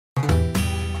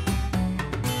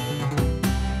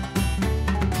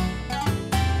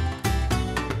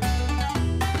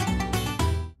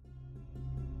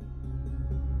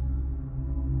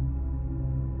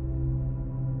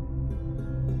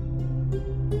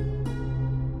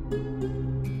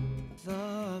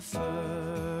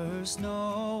first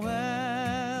Noel,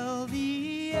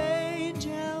 the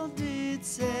angel did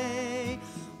say,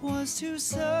 was to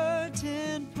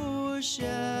certain poor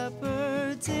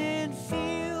shepherds in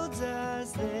fields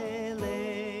as they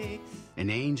lay. An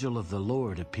angel of the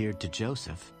Lord appeared to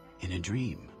Joseph in a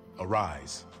dream.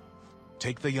 Arise,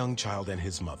 take the young child and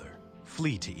his mother,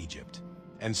 flee to Egypt,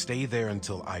 and stay there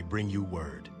until I bring you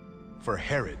word. For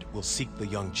Herod will seek the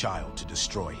young child to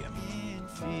destroy him. In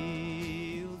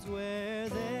fields where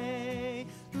they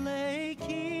lay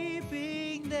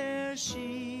keeping their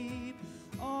sheep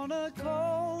on a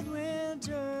cold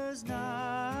winter's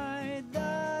night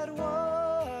that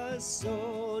was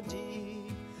so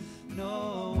deep.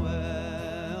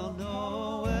 Noel,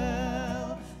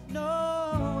 Noel,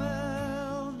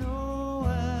 Noel,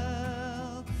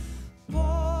 Noel,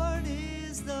 born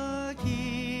is the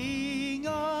King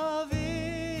of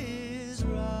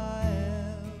Israel.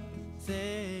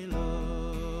 They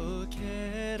looked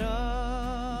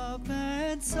up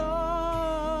and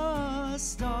saw a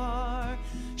star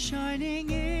shining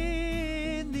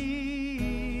in the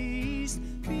east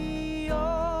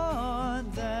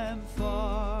beyond them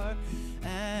far,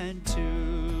 and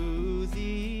to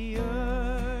the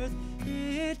earth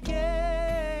it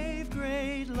gave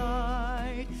great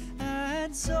light,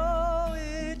 and so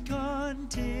it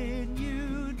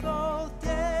continued both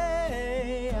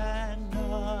day and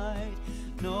night.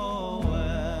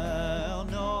 Noel,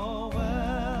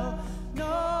 Noel,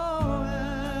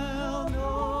 Noel,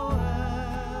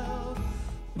 Noel,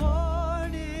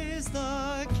 born is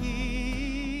the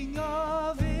King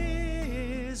of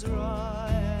Israel.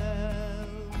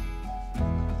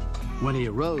 When he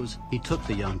arose, he took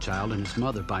the young child and his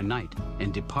mother by night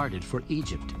and departed for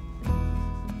Egypt,